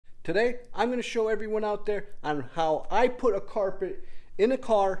Today, I'm going to show everyone out there on how I put a carpet in a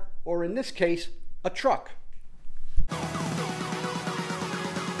car, or in this case, a truck.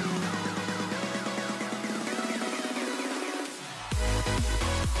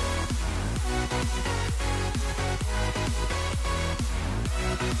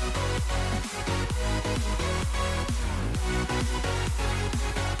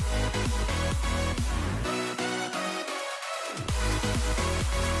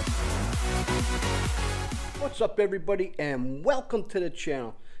 What's up everybody, and welcome to the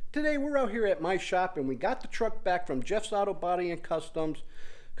channel. Today we're out here at my shop and we got the truck back from Jeff's Auto Body and Customs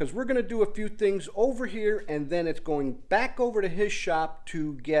because we're going to do a few things over here, and then it's going back over to his shop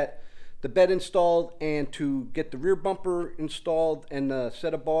to get the bed installed and to get the rear bumper installed and a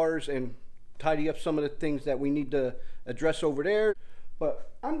set of bars and tidy up some of the things that we need to address over there.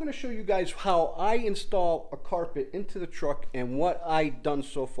 But I'm going to show you guys how I install a carpet into the truck and what I've done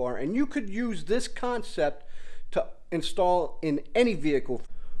so far. And you could use this concept to install in any vehicle.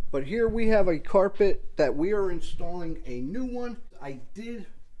 But here we have a carpet that we are installing a new one. I did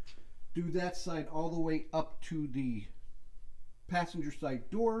do that side all the way up to the passenger side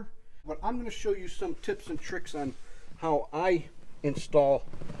door. But I'm going to show you some tips and tricks on how I install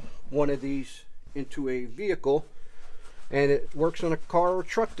one of these into a vehicle. And it works on a car or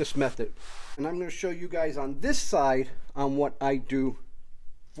truck, this method. And I'm going to show you guys on this side on what I do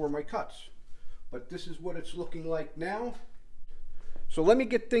for my cuts. But this is what it's looking like now. So let me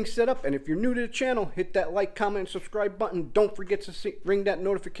get things set up, and if you're new to the channel, hit that like, comment, and subscribe button. Don't forget to ring that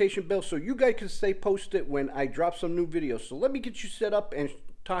notification bell so you guys can stay posted when I drop some new videos. So let me get you set up and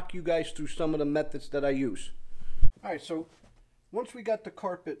talk you guys through some of the methods that I use. Alright, so once we got the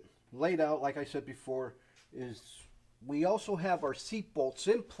carpet laid out, like I said before, we also have our seat bolts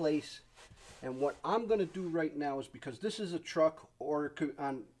in place. And what I'm going to do right now is, because this is a truck, or it could,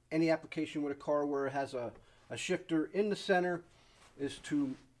 on any application with a car where it has a shifter in the center, is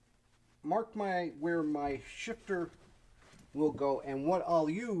to mark where my shifter will go. And what I'll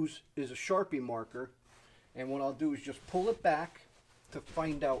use is a Sharpie marker, and what I'll do is just pull it back to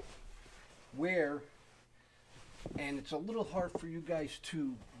find out where. And it's a little hard for you guys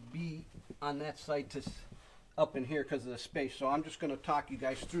to be on that side to up in here because of the space, so I'm just going to talk you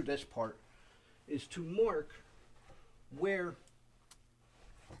guys through this part, is to mark where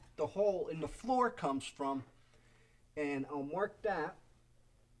the hole in the floor comes from, and I'll mark that.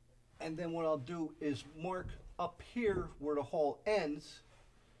 And then what I'll do is mark up here where the hole ends,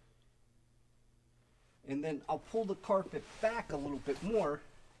 and then I'll pull the carpet back a little bit more.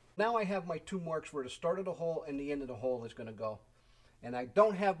 Now I have my two marks where the start of the hole and the end of the hole is going to go. And I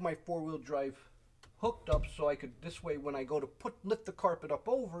don't have my four-wheel drive hooked up, so I could, this way when I go to lift the carpet up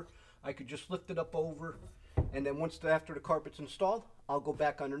over, I could just lift it up over, and then after the carpet's installed, I'll go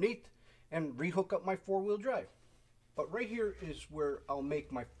back underneath and rehook up my four-wheel drive. But right here is where I'll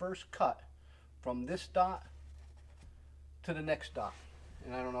make my first cut from this dot to the next dot.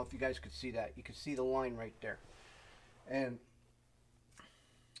 And I don't know if you guys could see that. You can see the line right there. And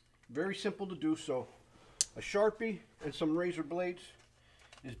very simple to do. So a Sharpie and some razor blades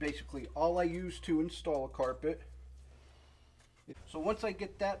is basically all I use to install a carpet. So once I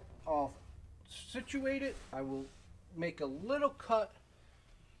get that all situated, I will make a little cut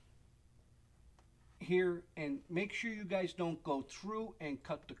here, and make sure you guys don't go through and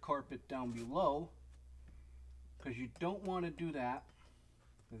cut the carpet down below, because you don't want to do that,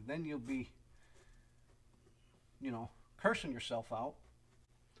 because then you'll be, cursing yourself out.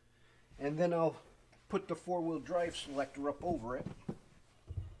 And then I'll put the four-wheel drive selector up over it.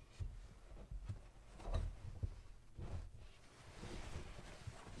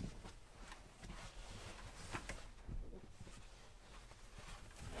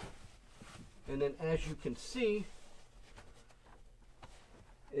 And then, as you can see,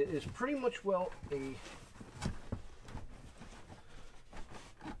 it is pretty much a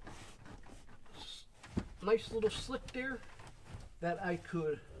nice little slit there that I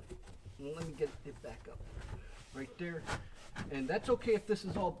could, let me get it back up right there. And that's okay if this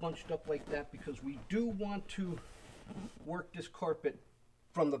is all bunched up like that, because we do want to work this carpet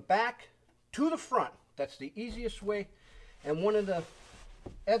from the back to the front. That's the easiest way. And one of the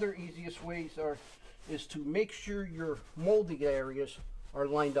other easiest ways is to make sure your molding areas are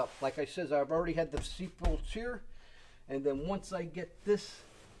lined up. Like I said, I've already had the seat bolts here, and then once I get this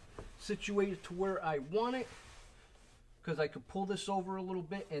situated to where I want it, because I could pull this over a little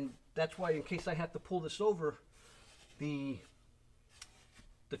bit, and that's why, in case I have to pull this over, the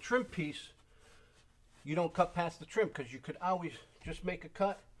trim piece, you don't cut past the trim, because you could always just make a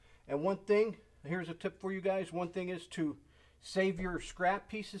cut. And one thing, here's a tip for you guys, one thing is to Save your scrap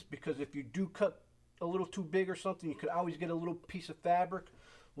pieces, because if you do cut a little too big or something, you could always get a little piece of fabric,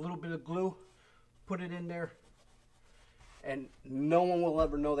 a little bit of glue, put it in there, and no one will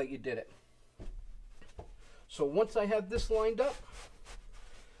ever know that you did it. So once I have this lined up,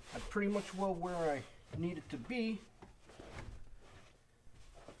 I'm pretty much well where I need it to be.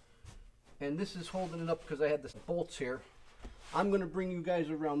 And this is holding it up because I had the bolts here. I'm going to bring you guys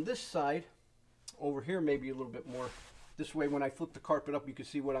around this side, over here maybe a little bit more. This way when I flip the carpet up, you can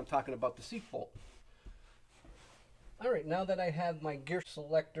see what I'm talking about, the seat bolt. Alright, now that I have my gear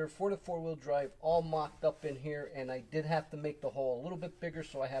selector for the four-wheel drive all mocked up in here, and I did have to make the hole a little bit bigger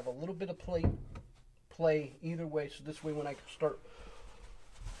so I have a little bit of play either way, so this way when I start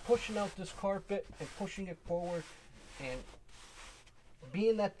pushing out this carpet and pushing it forward, and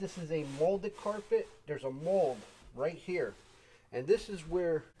being that this is a molded carpet, there's a mold right here, and this is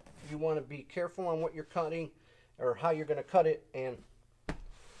where you want to be careful on what you're cutting or how you're going to cut it, and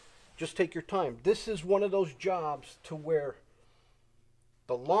just take your time. This is one of those jobs to where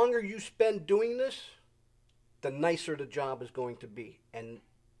the longer you spend doing this, the nicer the job is going to be, and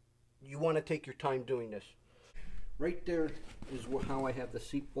you want to take your time doing this. Right there is how I have the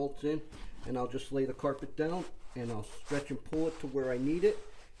seat bolts in, and I'll just lay the carpet down and I'll stretch and pull it to where I need it,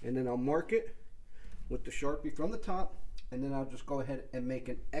 and then I'll mark it with the Sharpie from the top, and then I'll just go ahead and make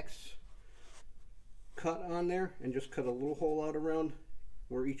an X cut on there and just cut a little hole out around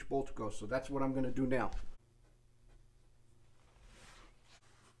where each bolt goes. So that's what I'm going to do now.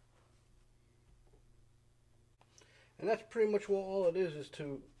 And that's pretty much what all it is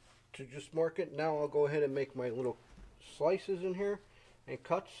to just mark it. Now I'll go ahead and make my little slices in here and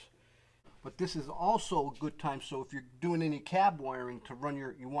cuts. But this is also a good time, so if you're doing any cab wiring to run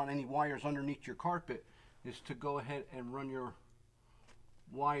you want any wires underneath your carpet, is to go ahead and run your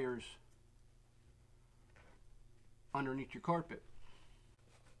wires underneath your carpet.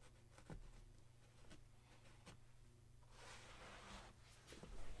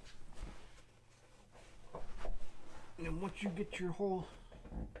 And then once you get your hole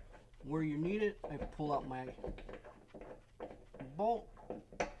where you need it, I pull out my bolt.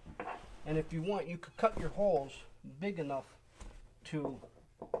 And if you want, you could cut your holes big enough to,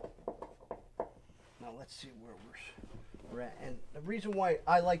 now let's see where we're at. And the reason why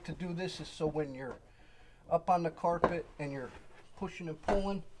I like to do this is so when you're up on the carpet and you're pushing and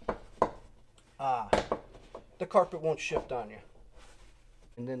pulling, the carpet won't shift on you.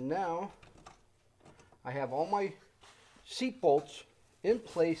 And then now I have all my seat bolts in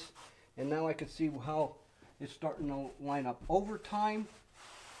place, and now I can see how it's starting to line up. Over time,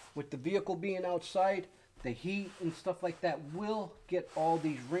 with the vehicle being outside, the heat and stuff like that will get all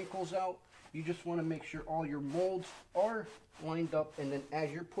these wrinkles out. You just want to make sure all your molds are lined up, and then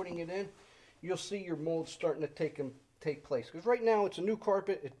as you're putting it in, you'll see your molds starting to take place. Because right now it's a new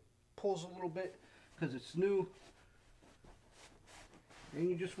carpet, it pulls a little bit because it's new, and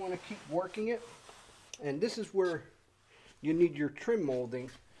you just want to keep working it. And this is where you need your trim molding.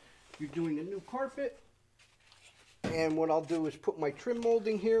 You're doing a new carpet, and what I'll do is put my trim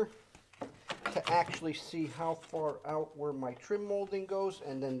molding here to actually see how far out where my trim molding goes,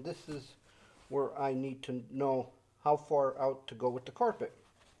 and then this is where I need to know how far out to go with the carpet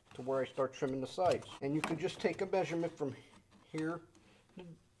to where I start trimming the sides. And you can just take a measurement from here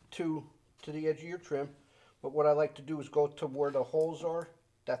to the edge of your trim, but what I like to do is go to where the holes are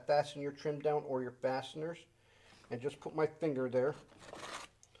that fasten your trim down or your fasteners, and just put my finger there.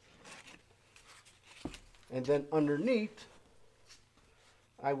 And then underneath,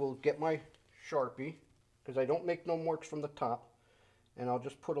 I will get my Sharpie, because I don't make no marks from the top, and I'll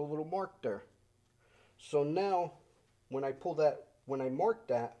just put a little mark there. So now, when I pull that, when I mark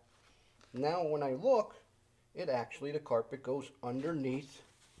that, now when I look, it actually, the carpet goes underneath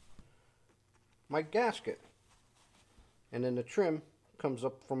my gasket. And then the trim comes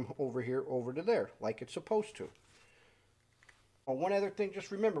up from over here over to there, like it's supposed to. One other thing,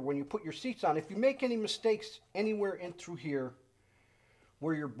 just remember, when you put your seats on, if you make any mistakes anywhere in through here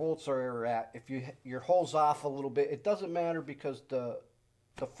where your bolts are at, if your hole's off a little bit, it doesn't matter, because the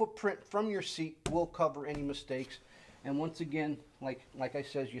footprint from your seat will cover any mistakes. And once again, like I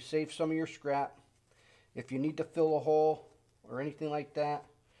said, you save some of your scrap. If you need to fill a hole or anything like that,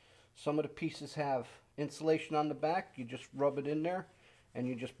 some of the pieces have insulation on the back. You just rub it in there and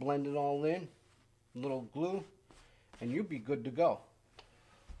you just blend it all in, a little glue, and you'll be good to go.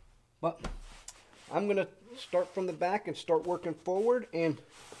 But I'm going to start from the back and start working forward, and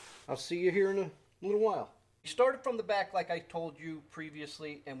I'll see you here in a little while. We started from the back like I told you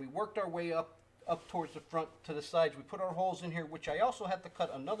previously, and we worked our way up towards the front to the sides. We put our holes in here, which I also have to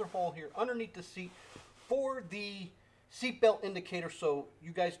cut another hole here underneath the seat for the seatbelt indicator, so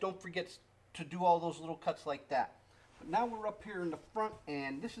you guys don't forget to do all those little cuts like that. But now we're up here in the front,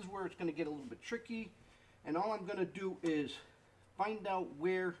 and this is where it's going to get a little bit tricky. And all I'm going to do is find out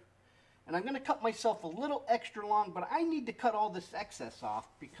where, and I'm going to cut myself a little extra long, but I need to cut all this excess off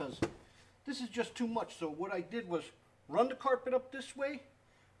because this is just too much. So what I did was run the carpet up this way,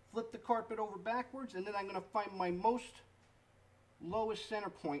 flip the carpet over backwards, and then I'm going to find my lowest center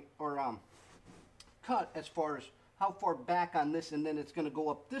point, or cut, as far as how far back on this, and then it's going to go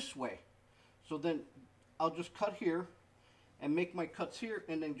up this way. So then I'll just cut here and make my cuts here,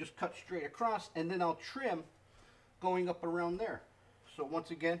 and then just cut straight across, and then I'll trim going up around there. So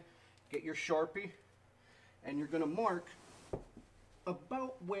once again, get your Sharpie, and you're going to mark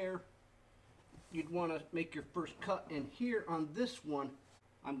about where you'd want to make your first cut. And here on this one,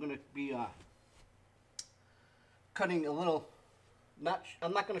 I'm going to be cutting a little,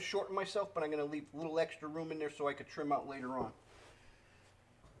 I'm not going to shorten myself, but I'm going to leave a little extra room in there so I could trim out later on.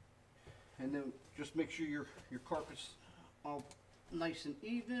 And then just make sure your carpet's all nice and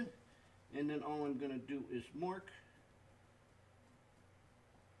even. And then all I'm going to do is mark.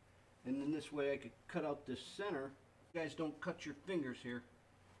 And then this way I could cut out this center. You guys don't cut your fingers here.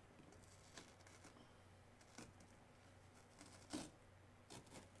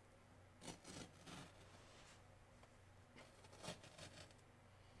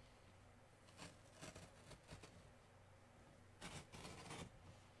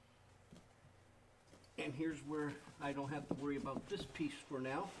 And here's where I don't have to worry about this piece for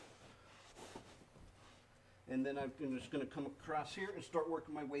now. And then I'm just going to come across here and start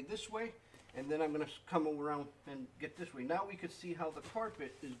working my way this way. And then I'm going to come around and get this way. Now we can see how the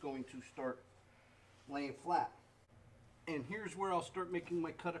carpet is going to start laying flat. And here's where I'll start making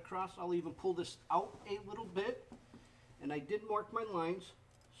my cut across. I'll even pull this out a little bit. And I did mark my lines,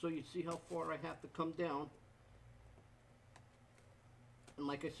 so you see how far I have to come down. And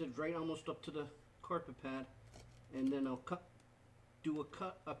like I said, right almost up to the carpet pad. And then I'll do a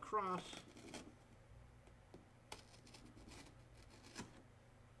cut across.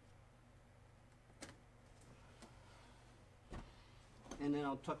 And then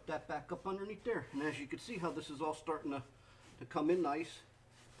I'll tuck that back up underneath there. And as you can see how this is all starting to come in nice.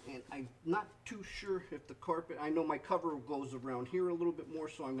 And I'm not too sure if the carpet, I know my cover goes around here a little bit more,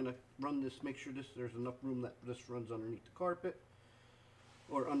 so I'm going to run this, make sure there's enough room that this runs underneath the carpet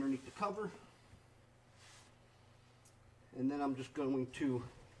or underneath the cover. And then I'm just going to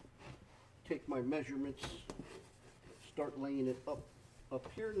take my measurements, start laying it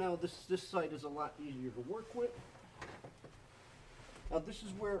up here. Now this side is a lot easier to work with. Now this is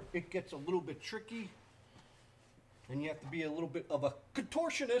where it gets a little bit tricky, and you have to be a little bit of a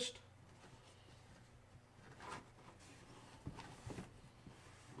contortionist.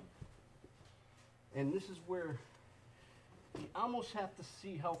 And this is where you almost have to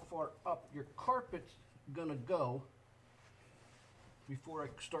see how far up your carpet's gonna go before I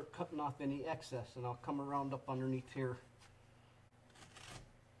start cutting off any excess. And I'll come around up underneath here.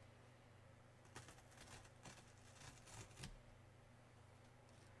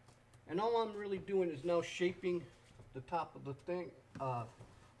 And all I'm really doing is now shaping the top of the thing, of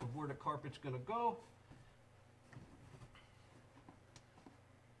where the carpet's going to go.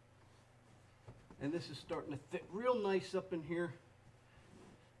 And this is starting to fit real nice up in here.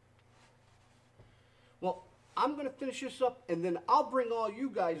 Well, I'm going to finish this up, and then I'll bring all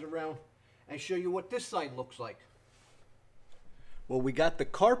you guys around and show you what this side looks like. Well, we got the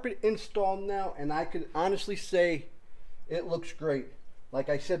carpet installed now, and I can honestly say it looks great. Like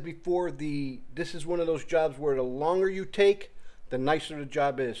I said before, this is one of those jobs where the longer you take, the nicer the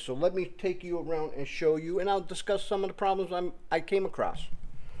job is. So let me take you around and show you, and I'll discuss some of the problems I came across.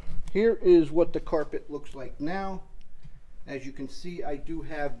 Here is what the carpet looks like now. As you can see, I do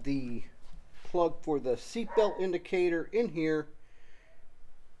have the plug for the seatbelt indicator in here.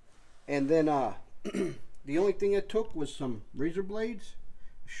 And then the only thing it took was some razor blades,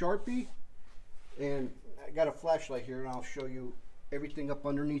 Sharpie, and I got a flashlight here, and I'll show you everything up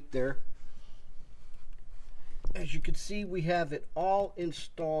underneath there. As you can see, we have it all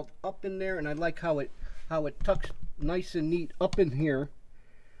installed up in there, and I like how it tucks nice and neat up in here.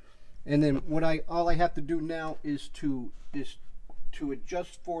 And then all I have to do now is to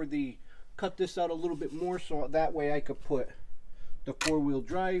adjust for cut this out a little bit more, so that way I could put the 4-wheel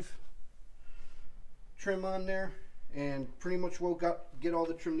drive trim on there, and pretty much we'll get all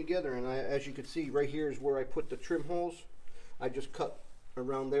the trim together. And as you can see, right here is where I put the trim holes. I just cut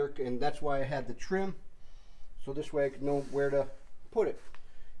around there, and that's why I had the trim, so this way I could know where to put it.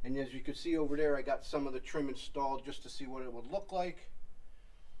 And as you can see over there, I got some of the trim installed just to see what it would look like.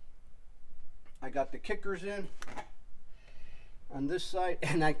 I got the kickers in, on this side,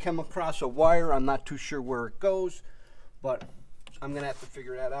 and I come across a wire. I'm not too sure where it goes, but I'm gonna have to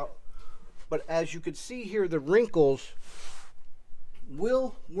figure that out. But as you can see here, the wrinkles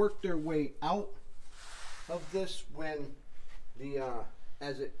will work their way out of this when the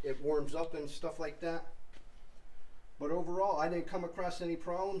as it warms up and stuff like that. But overall, I didn't come across any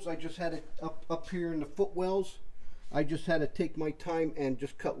problems. I just had it up here in the footwells. I just had to take my time and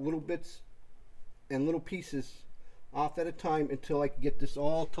just cut little bits and little pieces off at a time until I could get this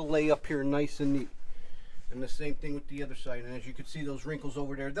all to lay up here nice and neat. And the same thing with the other side. And as you can see, those wrinkles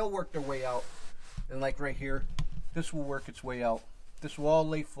over there, they'll work their way out. And like right here, this will work its way out. This will all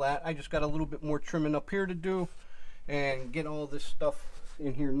lay flat. I just got a little bit more trimming up here to do and get all this stuff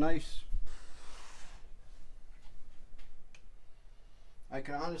in here nice. I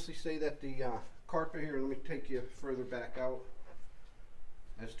can honestly say that the carpet here, let me take you further back out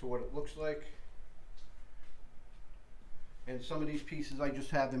as to what it looks like. And some of these pieces I just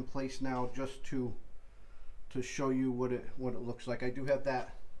have in place now just to show you what it looks like. I do have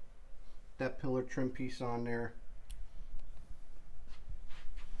that pillar trim piece on there.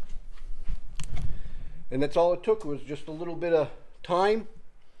 And that's all it took, was just a little bit of time,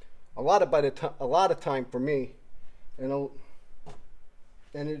 a lot of time for me, and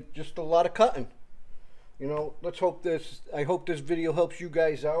just a lot of cutting. You know, I hope this video helps you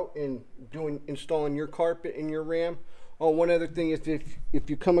guys out in installing your carpet in your Ram. Oh, one other thing is if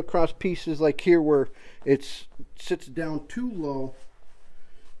you come across pieces like here where it sits down too low,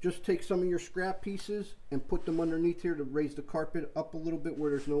 just take some of your scrap pieces and put them underneath here to raise the carpet up a little bit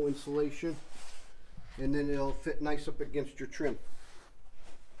where there's no insulation. And then it'll fit nice up against your trim.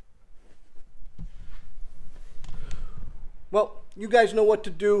 Well, you guys know what to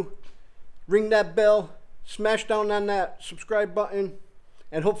do. Ring that bell, smash down on that subscribe button,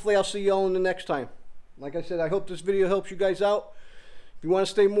 and hopefully I'll see you all in the next time. Like I said, I hope this video helps you guys out. If you want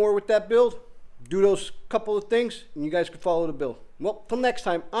to stay more with that build, do those couple of things, and you guys can follow the build. Well, till next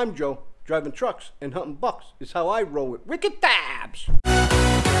time, I'm Joe. Driving trucks and hunting bucks is how I roll with Wicked Fabz.